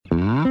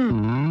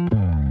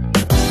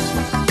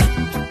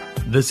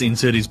This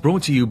insert is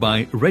brought to you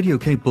by Radio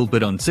Cape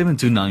Pulpit on 7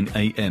 to 9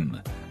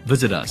 a.m.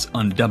 Visit us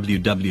on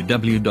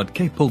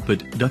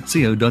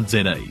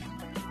www.capepulpit.co.za.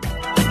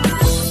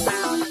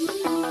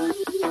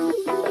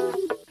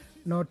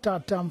 No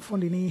Tata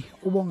Mfundini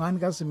Ubongani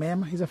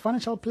Gazimema. He's a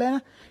financial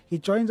planner. He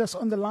joins us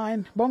on the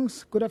line.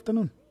 Bongs, good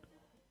afternoon.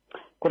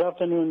 Good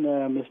afternoon,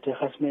 Mr.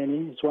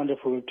 Hasmani. It's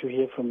wonderful to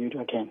hear from you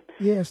again.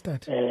 Yes,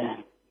 Dad.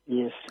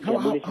 Yes. How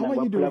are you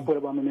doing?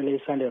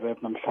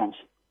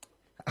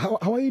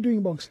 How are you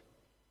doing, Bongs?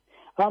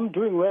 I'm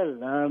doing well.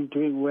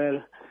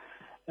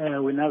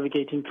 We're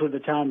navigating through the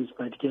times,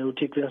 but so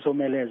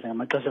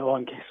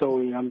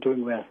I'm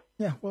doing well.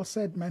 Yeah, well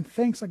said, man.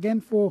 Thanks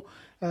again for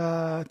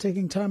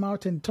taking time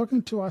out and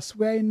talking to us.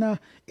 We're in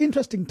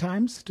interesting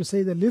times, to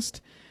say the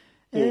least.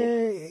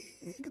 Yes.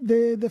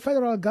 The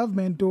federal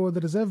government or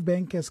the Reserve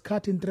Bank has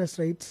cut interest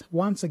rates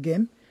once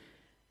again.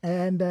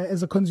 And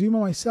as a consumer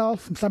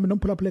myself, mhlambe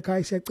nomphulaphula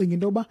ekhaya siyacinga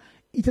into yoba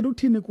ithetha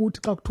ukuthini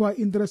ukuthi xa kuthiwa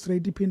interest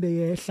rate iphinde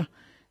yehla.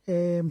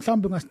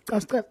 Mhlambe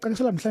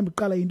ngasiqalisela mhlambe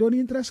iqala yintoni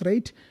interest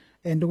rate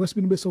and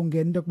okwesibini bese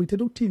ungena into yokuba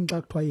ithetha ukuthini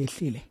xa kuthiwa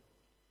yehlile.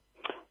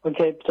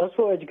 Okay, just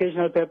for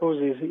educational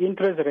purposes,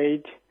 interest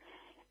rate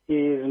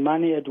is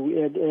money is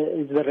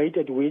the rate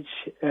at which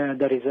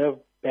the Reserve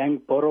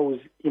Bank borrows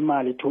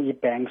imali to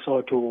e-banks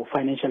or to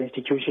financial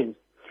institutions.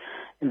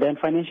 And then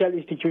financial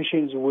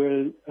institutions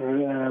will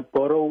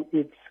borrow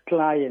its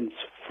clients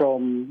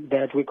from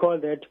that. We call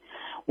that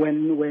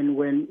when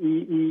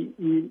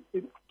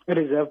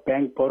Reserve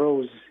Bank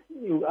borrows,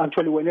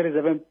 actually when a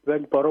Reserve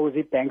Bank borrows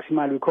e-banks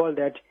imali, we call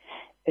that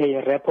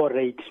a repo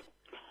rate.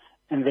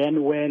 And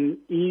then when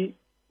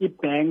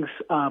e-banks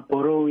are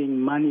borrowing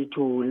money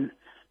to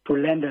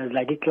lenders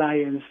like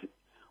clients,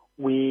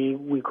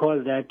 we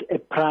call that a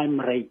prime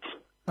rate.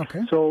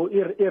 Okay. So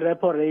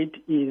repo rate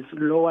is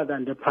lower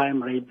than the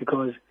prime rate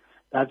because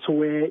that's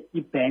where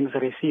e-banks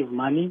receive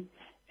money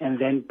and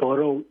then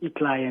borrow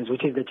e-clients,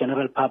 which is the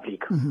general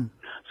public. Mm-hmm.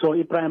 So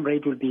e-prime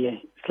rate will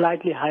be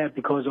slightly higher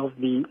because of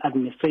the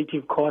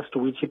administrative cost,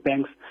 which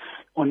e-banks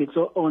on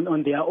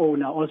their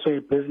own are also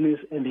a business,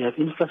 and they have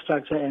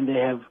infrastructure and they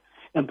have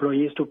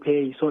employees to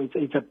pay. So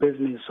it's a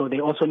business. So they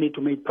also need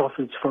to make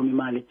profits from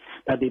money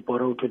that they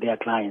borrow to their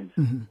clients.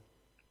 Mm-hmm.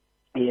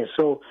 Yes,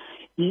 so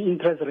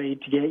interest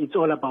rate, it's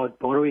all about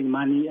borrowing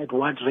money, at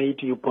what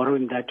rate you're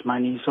borrowing that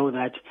money so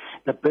that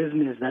the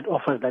business that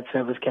offers that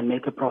service can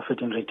make a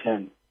profit in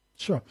return.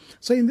 Sure.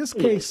 So in this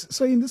case,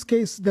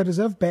 the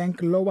Reserve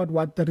Bank lowered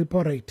what, the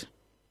repo rate?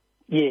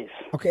 Yes.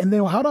 Okay, and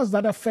then how does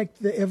that affect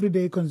the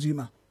everyday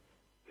consumer?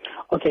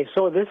 Okay,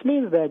 so this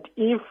means that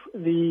if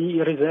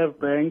the Reserve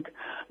Bank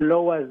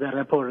lowers the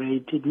repo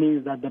rate, it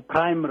means that the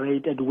prime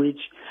rate at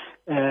which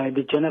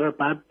the general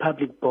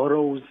public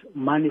borrows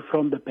money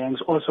from the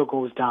banks also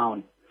goes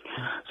down.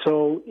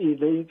 So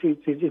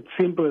it's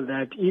simple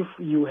that if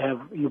you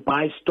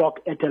buy stock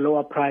at a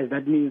lower price,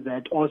 that means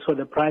that also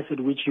the price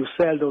at which you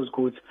sell those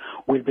goods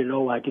will be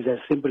lower. It is as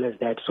simple as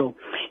that. So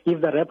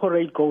if the repo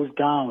rate goes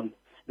down,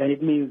 then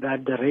it means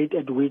that the rate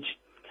at which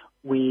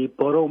we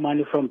borrow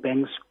money from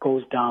banks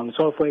goes down.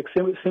 So for a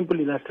simple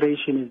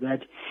illustration is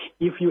that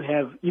if you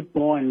have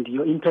e-bond,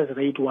 your interest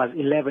rate was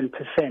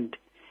 11%,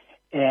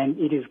 and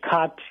it is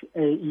cut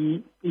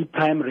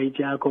e-prime rate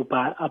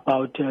by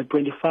about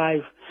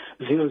 0.25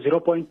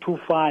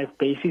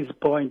 basis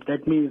point.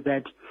 That means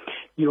that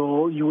you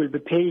will be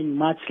paying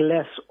much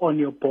less on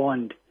your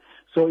bond.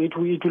 So it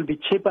will be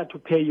cheaper to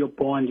pay your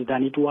bond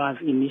than it was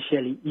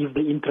initially if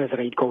the interest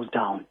rate goes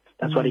down.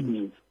 That's what it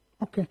means.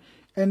 Okay.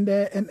 And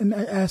I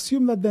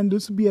assume that then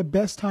this would be a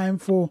best time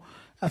for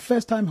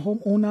first-time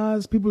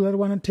homeowners, people that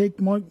want to take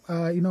more,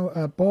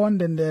 a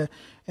bond and,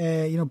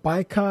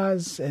 buy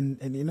cars and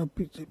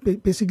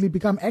basically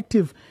become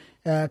active,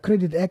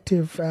 credit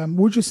active.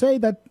 Would you say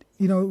that,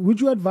 would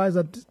you advise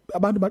that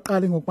abantu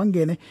baqale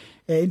ngokubangene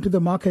into the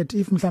market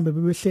if mhlambe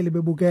bebehleli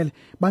bebukele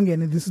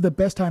bangene, this is the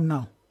best time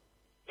now?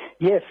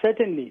 Yes,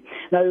 certainly.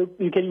 Now, you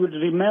would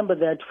remember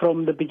that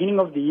from the beginning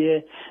of the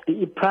year,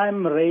 the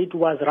prime rate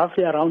was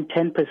roughly around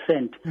 10%.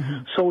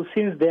 Mm-hmm. So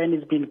since then,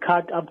 it's been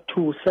cut up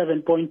to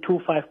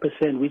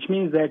 7.25%, which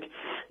means that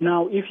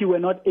now if you were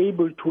not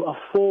able to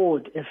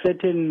afford a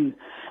certain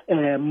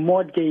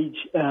mortgage,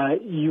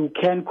 you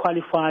can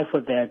qualify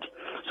for that.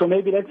 So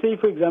maybe let's say,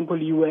 for example,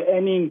 you were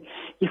earning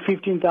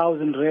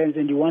 15,000 rands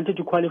and you wanted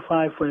to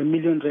qualify for a 1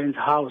 million rands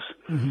house.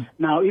 Mm-hmm.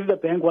 Now, if the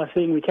bank was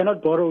saying we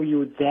cannot borrow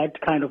you that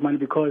kind of money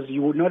because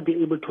you would not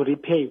be able to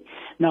repay.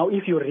 Now,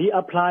 if you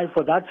reapply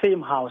for that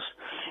same house,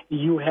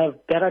 you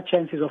have better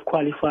chances of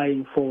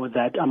qualifying for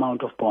that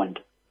amount of bond.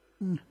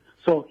 Mm.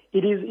 So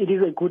it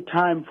is a good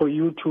time for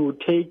you to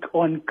take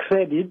on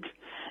credit,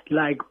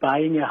 like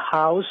buying a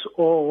house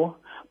or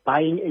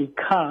buying a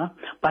car,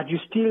 but you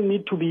still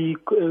need to be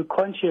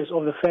conscious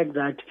of the fact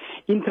that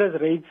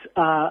interest rates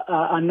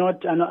are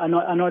not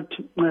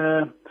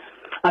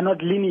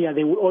linear.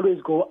 They will always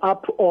go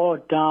up or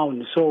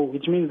down. So,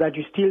 which means that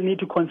you still need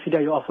to consider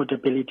your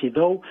affordability.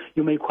 Though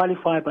you may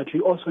qualify, but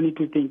you also need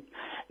to think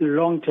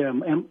long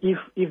term, if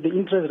the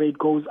interest rate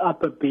goes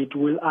up a bit,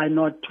 will I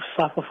not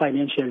suffer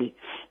financially?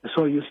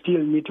 So you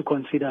still need to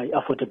consider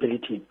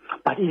affordability.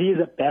 But it is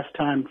the best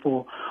time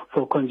for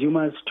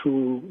consumers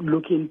to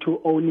look into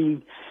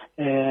owning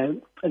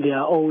their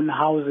own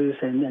houses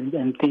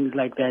and things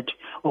like that,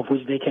 of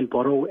which they can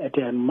borrow at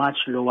a much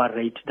lower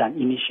rate than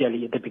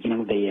initially at the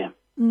beginning of the year.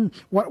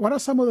 What are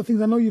some of the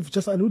things, I know you've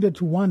just alluded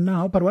to one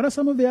now, but what are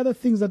some of the other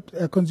things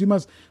that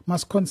consumers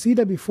must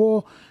consider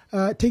before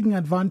taking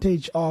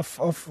advantage of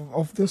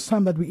this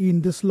time that we're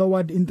in, this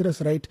lowered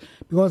interest rate?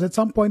 Because at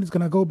some point it's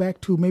going to go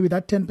back to maybe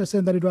that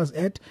 10% that it was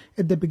at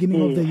the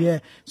beginning of the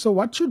year. So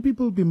what should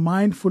people be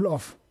mindful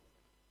of?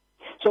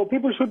 So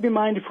people should be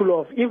mindful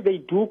of, if they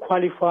do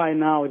qualify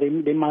now,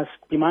 they must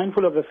be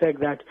mindful of the fact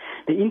that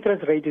the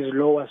interest rate is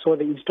lower, so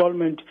the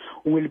installment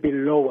will be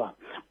lower.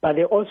 But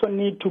they also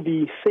need to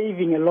be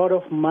saving a lot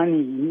of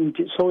money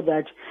so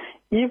that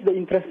if the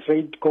interest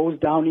rate goes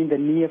down in the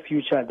near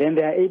future, then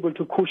they are able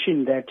to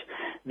cushion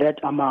that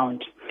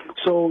amount.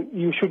 So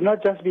you should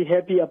not just be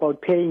happy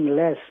about paying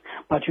less,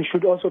 but you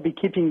should also be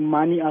keeping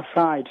money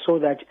aside so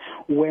that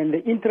when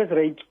the interest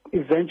rate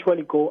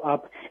eventually go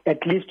up,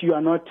 at least you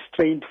are not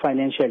strained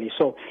financially.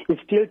 So it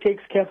still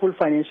takes careful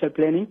financial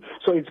planning.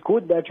 So it's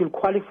good that you'll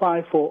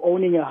qualify for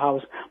owning a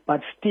house,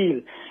 but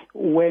still,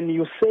 when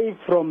you save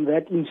from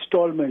that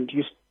installment,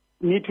 you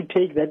need to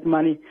take that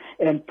money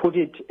and put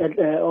it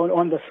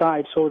on the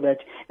side so that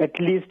at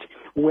least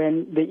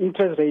when the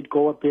interest rate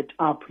go a bit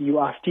up, you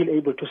are still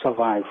able to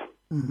survive.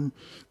 Mm-hmm.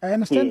 I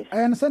understand. Yes.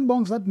 I understand,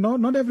 Bongs, that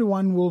not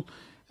everyone will,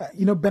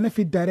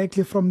 benefit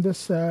directly from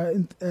this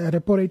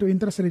repo rate or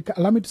interest rate.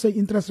 Allow me to say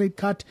interest rate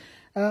cut,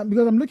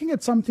 because I'm looking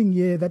at something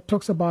here that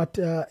talks about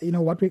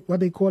what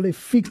they call a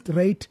fixed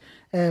rate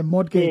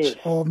mortgage. Yes.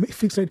 Or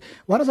fixed rate.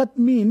 What does that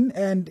mean?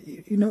 And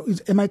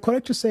am I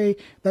correct to say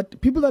that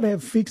people that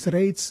have fixed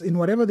rates in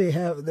whatever they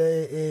have,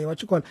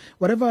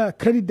 whatever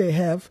credit they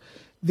have,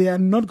 they are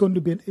not going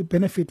to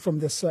benefit from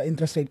this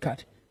interest rate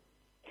cut?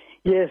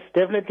 Yes,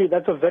 definitely.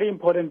 That's a very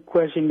important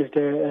question,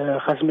 Mr.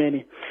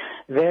 Khasmeni.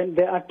 Then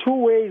there are two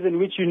ways in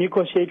which you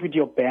negotiate with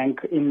your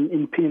bank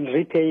in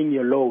repaying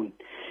your loan.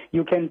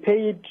 You can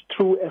pay it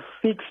through a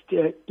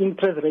fixed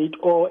interest rate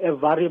or a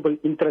variable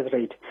interest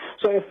rate.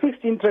 So a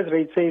fixed interest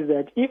rate says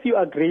that if you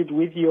agreed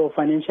with your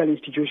financial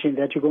institution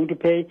that you're going to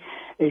pay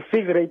a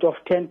fixed rate of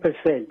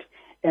 10%,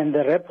 and the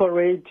repo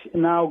rate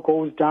now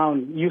goes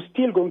down, you're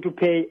still going to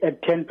pay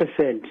at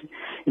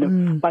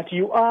 10%. But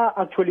you are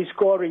actually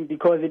scoring,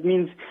 because it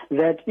means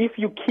that if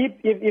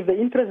the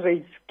interest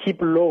rates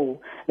keep low,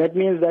 that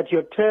means that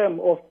your term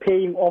of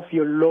paying off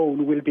your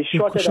loan will be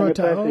shorter than a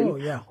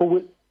person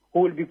who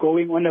will be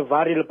going on a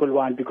variable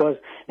one, because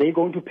they're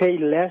going to pay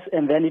less,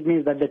 and then it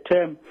means that the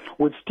term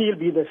would still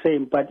be the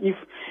same. But if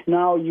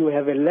now you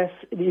have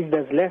if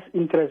there's less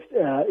interest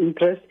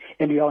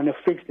and you are on a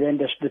fixed, then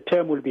the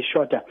term will be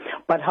shorter.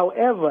 But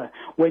however,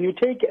 when you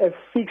take a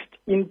fixed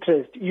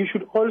interest, you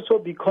should also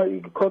be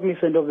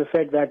cognizant of the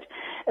fact that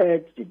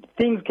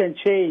things can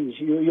change.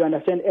 You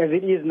understand, as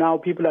it is now,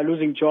 people are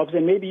losing jobs,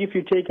 and maybe if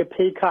you take a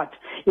pay cut,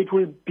 it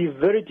will be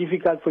very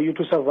difficult for you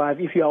to survive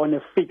if you are on a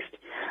fixed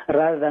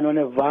rather than on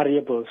a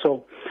variable.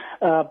 So,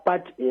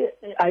 but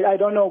I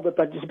don't know, but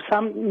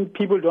some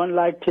people don't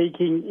like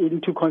taking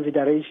into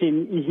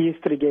consideration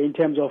history in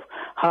terms of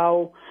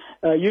how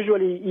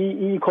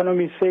usually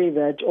economists say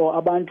that,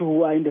 or abantu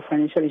who are in the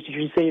financial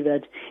institution say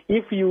that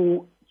if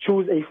you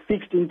choose a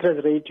fixed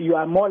interest rate, you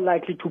are more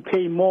likely to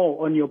pay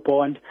more on your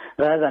bond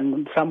rather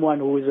than someone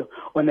who is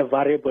on a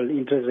variable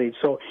interest rate.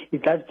 So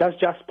that's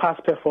just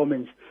past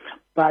performance.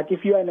 But if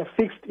you are in a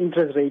fixed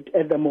interest rate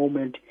at the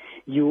moment,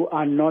 you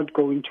are not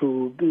going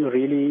to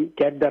really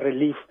get the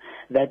relief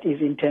that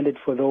is intended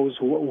for those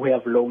who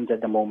have loans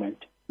at the moment.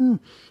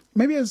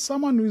 Maybe as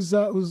someone who's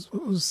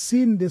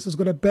seen this, who's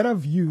got a better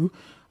view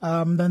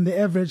than the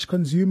average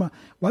consumer,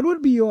 what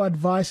would be your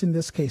advice in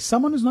this case?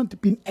 Someone who's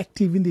not been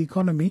active in the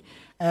economy,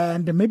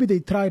 and maybe they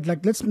tried,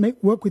 like let's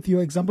work with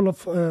your example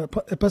of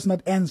a person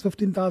that earns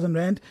 15,000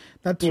 Rand,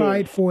 that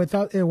tried for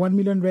a 1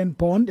 million Rand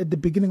bond at the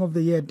beginning of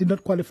the year, did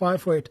not qualify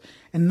for it.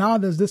 And now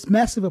there's this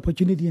massive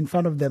opportunity in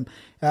front of them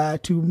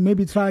to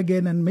maybe try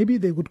again, and maybe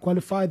they would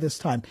qualify this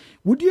time.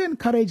 Would you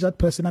encourage that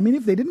person? I mean,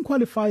 if they didn't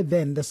qualify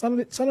then, the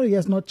salary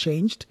has not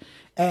changed,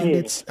 and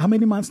it's how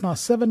many months now?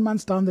 7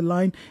 months down the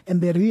line, and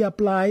they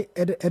reapply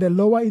at a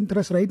lower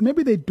interest rate.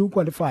 Maybe they do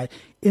qualify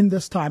in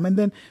this time, and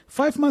then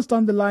 5 months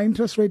down the line,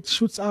 interest rate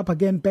shoots up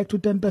again back to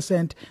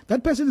 10%.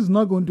 That person is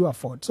not going to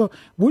afford. So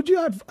would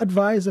you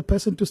advise a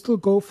person to still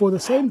go for the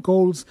same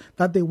goals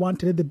that they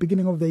wanted at the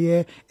beginning of the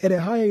year at a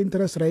higher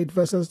interest rate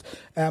versus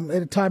at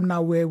a time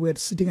now where we're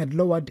sitting at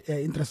lowered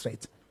interest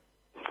rates?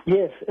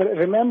 Yes.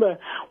 Remember,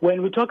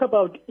 when we talk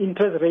about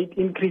interest rate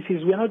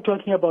increases, we are not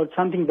talking about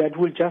something that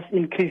will just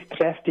increase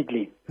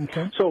drastically.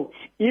 Okay. So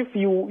if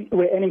you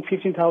were earning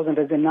 15,000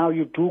 and now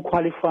you do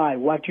qualify,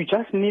 what you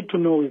just need to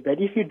know is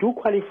that if you do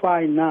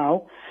qualify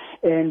now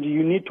and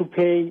you need to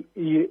pay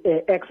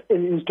X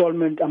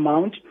installment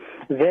amount,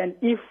 then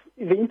if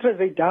the interest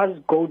rate does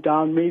go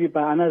down, maybe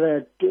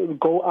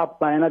go up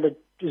by another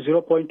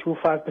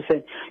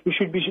 0.25%, you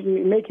should be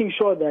making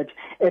sure that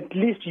at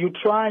least you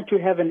try to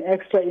have an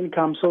extra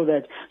income so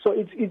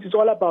it's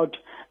all about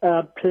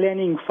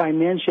planning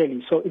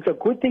financially. So it's a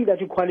good thing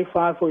that you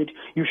qualify for it.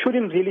 You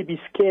shouldn't really be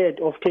scared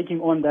of taking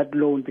on that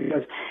loan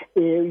because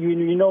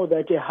you know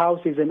that a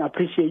house is an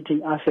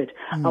appreciating asset.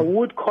 I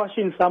would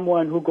caution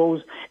someone who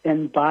goes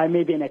and buy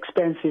maybe an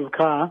expensive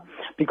car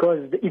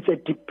because it's a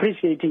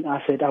depreciating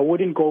asset. I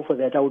wouldn't go for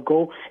that. I would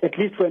go at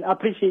least for an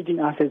appreciating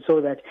asset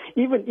so that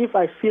even if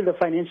I feel the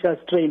financial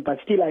strain, but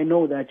still I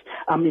know that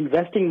I'm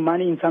investing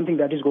money in something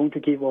that is going to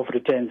give off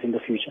returns in the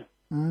future.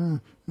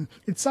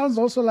 It sounds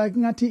also like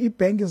ngathi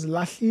bank is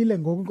lahlile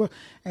ngoku.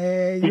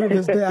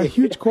 There are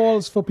huge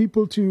calls for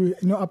people to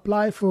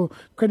apply for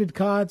credit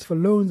cards, for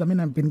loans. I mean,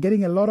 I've been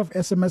getting a lot of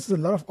SMSs, a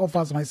lot of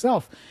offers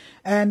myself,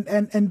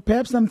 and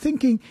perhaps I'm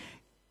thinking,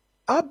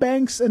 are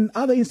banks and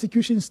other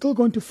institutions still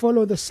going to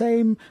follow the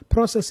same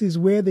processes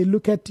where they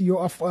look at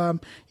your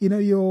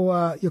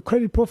your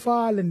credit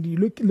profile and you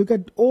look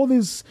at all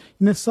these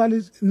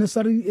necessary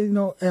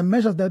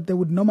measures that they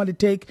would normally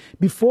take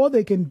before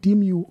they can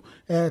deem you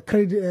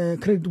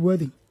credit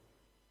worthy?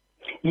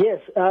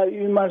 Yes,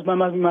 you must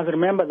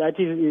remember that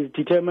is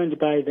determined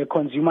by the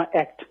Consumer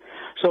Act.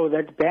 So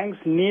that banks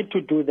need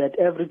to do that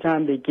every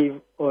time they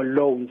give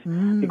loans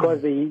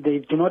because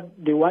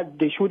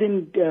they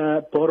shouldn't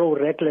borrow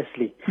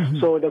recklessly.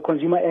 So the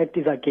Consumer Act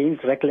is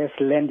against reckless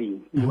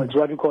lending. It's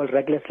what we call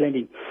reckless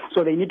lending.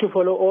 So they need to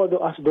follow all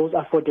those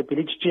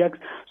affordability checks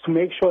to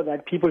make sure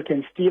that people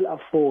can still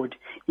afford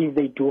if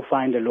they do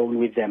find a loan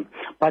with them.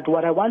 But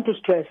what I want to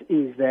stress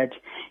is that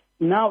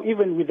now,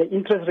 even with the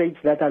interest rates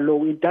that are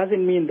low, it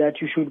doesn't mean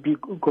that you should be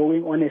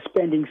going on a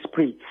spending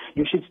spree.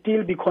 You should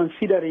still be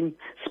considering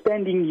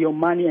spending your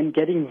money and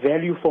getting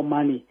value for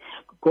money.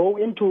 Go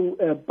into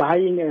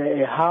buying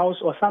a house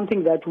or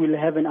something that will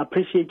have an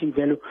appreciating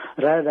value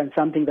rather than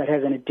something that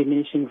has a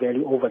diminishing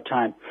value over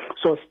time.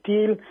 So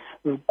still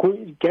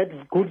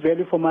get good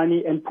value for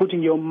money and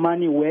putting your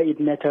money where it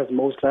matters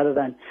most rather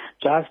than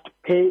just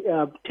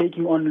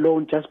taking on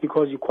loan just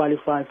because you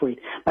qualify for it.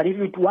 But if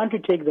you want to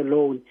take the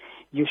loan,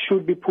 you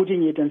should be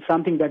putting it in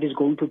something that is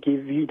going to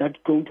give you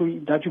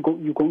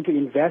you're going to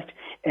invest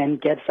and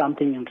get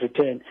something in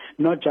return,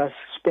 not just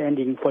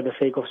spending for the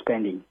sake of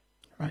spending.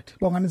 Right.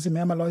 Bongani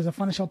Zimema is a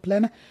financial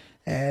planner.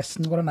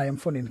 Snigora am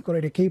phoning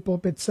Radio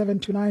K-pop at 7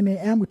 to 9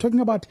 a.m. We're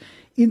talking about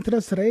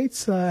interest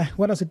rates.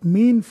 What does it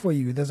mean for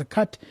you? There's a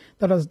cut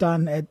that was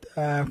done at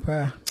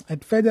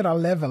federal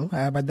level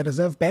by the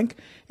Reserve Bank.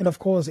 And of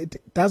course,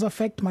 it does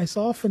affect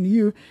myself and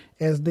you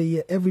as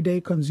the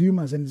everyday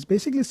consumers. And it's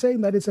basically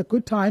saying that it's a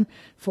good time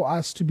for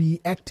us to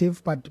be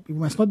active, but we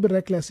must not be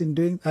reckless in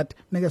doing that.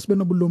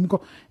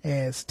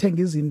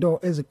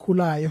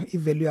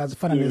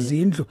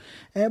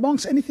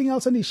 Bongs, anything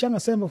else on the Shanga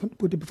Sembo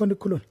before the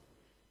Kulun?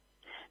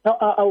 Now,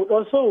 I would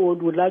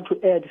like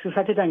to add,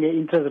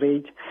 interest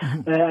rate.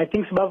 I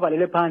think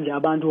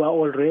abantu are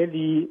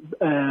already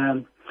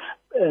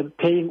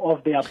paying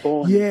off their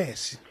bond.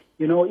 Yes.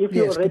 If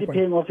you're already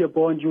paying off your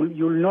bond,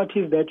 you'll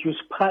notice that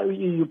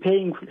you're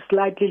paying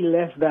slightly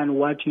less than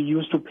what you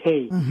used to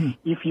pay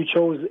if you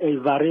chose a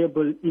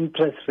variable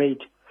interest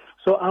rate.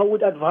 So I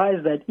would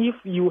advise that if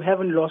you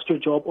haven't lost your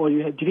job or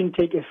you didn't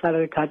take a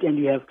salary cut and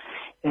you have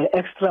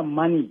extra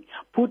money,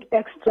 put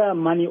extra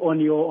money on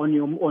your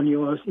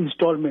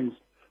installments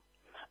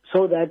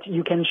so that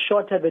you can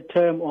shorter the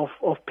term of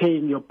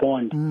paying your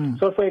bond.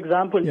 So, for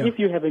example, if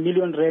you have R1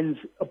 million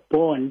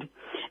bond,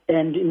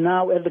 and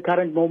now at the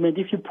current moment,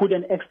 if you put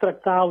an extra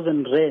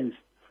 1,000 rands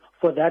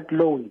for that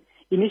loan,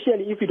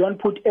 initially, if you don't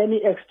put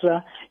any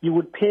extra, you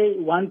would pay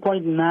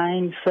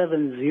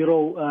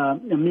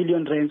 1.970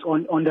 million rands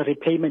on the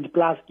repayment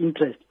plus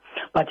interest.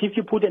 But if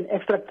you put an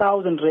extra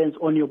 1,000 rands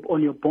on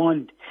your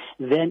bond,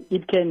 then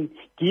it can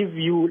give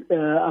you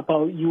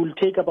you'll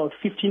take about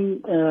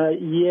 15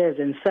 years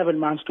and 7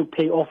 months to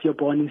pay off your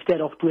bond instead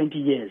of 20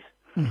 years.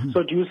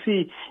 So do you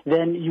see,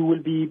 then you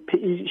will be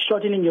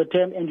shortening your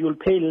term and you'll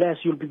pay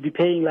less. You'll be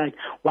paying like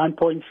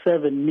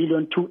 1.7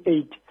 million to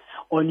 8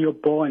 on your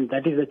bond.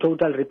 That is the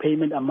total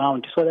repayment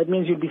amount. So that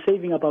means you'll be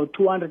saving about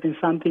 200 and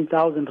something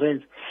thousand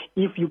rands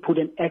if you put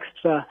an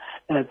extra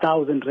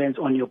 1,000 rands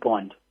on your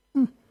bond.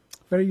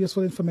 Very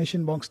useful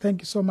information, Bonks.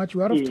 Thank you so much.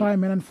 We're out of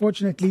time, and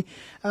unfortunately,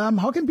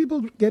 how can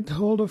people get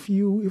hold of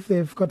you if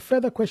they've got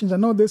further questions? I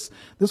know this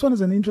one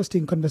is an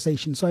interesting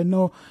conversation, so I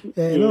know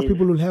a lot of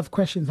people will have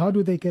questions. How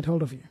do they get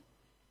hold of you?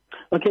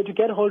 Okay, to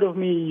get hold of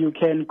me, you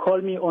can call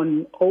me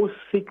on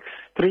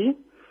 063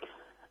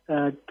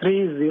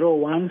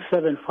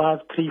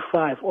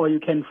 3017535, or you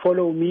can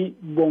follow me,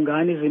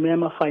 Bongani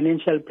Zimema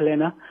Financial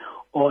Planner,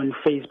 on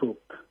Facebook.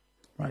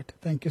 Right.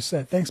 Thank you,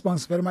 sir. Thanks,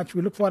 Bongs, very much.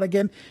 We look forward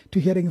again to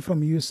hearing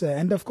from you, sir.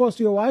 And, of course,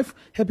 to your wife,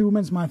 happy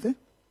Women's Month.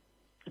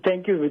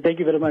 Thank you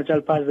very much.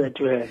 I'll pass that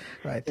to her.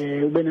 Right.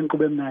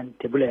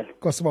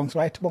 Kosibonga,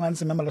 right.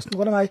 Bonganzima malo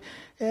sinqola naye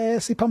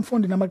sipha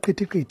mfundi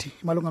namaqhithi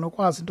malunga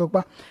nokwazi into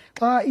yokuba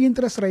xa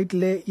interest rate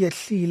le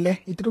yehlile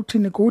ithetha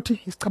ukuthini kuthi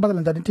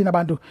isichaphazela njani thina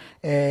abantu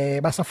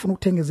basafuna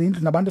ukuthenga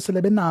izindlu nabantu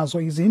sele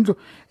benazo izindlu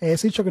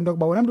sitsho ke into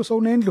yokuba wena mntu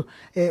sowunendlu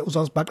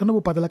uzawuzibhaqa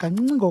nobubhatala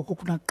kancinci ngoko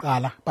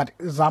kunakuqala but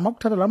zama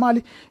ukuthatha la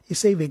mali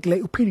isave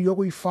kule uphinde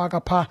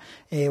yokuyifaka pha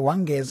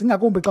wangeza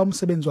ingakumbi xa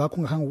umsebenzi wakho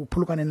ungakhange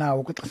uphulukane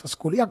nawo kwixesha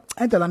sikolo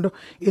iyakunceda laa nto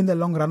in the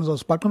long run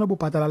uzawuzibhaqa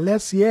nobubhatala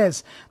less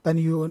years than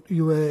you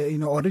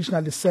were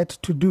originally set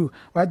to do.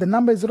 Right, the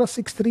number is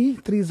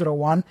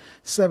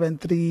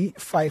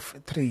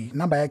 063-301-7353.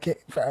 Number yakhe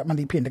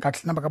mandiyiphinde kahle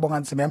number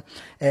kaBonganzima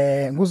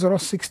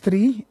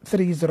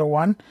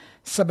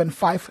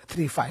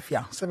ngu-063-301-7535.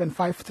 Yeah,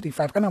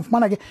 7535. Kana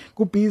mfumana ke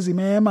ku-busy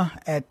mema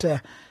at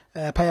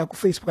phaya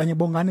ku-Facebook kanye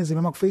Bongani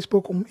Zimema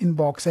ku-Facebook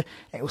inbox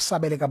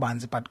usabele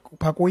kabanzi but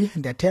pha kuye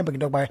ndiyathemba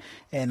into yokuba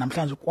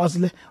namhlanje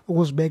ukwazile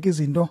ukuzibeka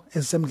izinto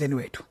ezisemdleni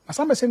wethu.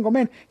 Masambe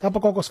sengomeni ngapha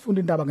koko sifunda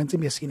indaba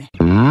ngentsimbi yesine.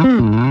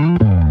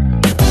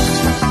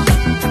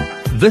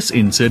 This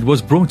insert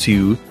was brought to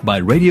you by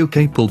Radio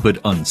K Pulpit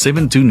on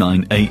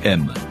 729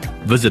 AM.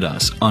 Visit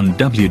us on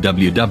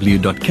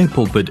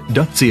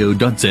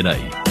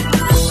www.kpulpit.co.za.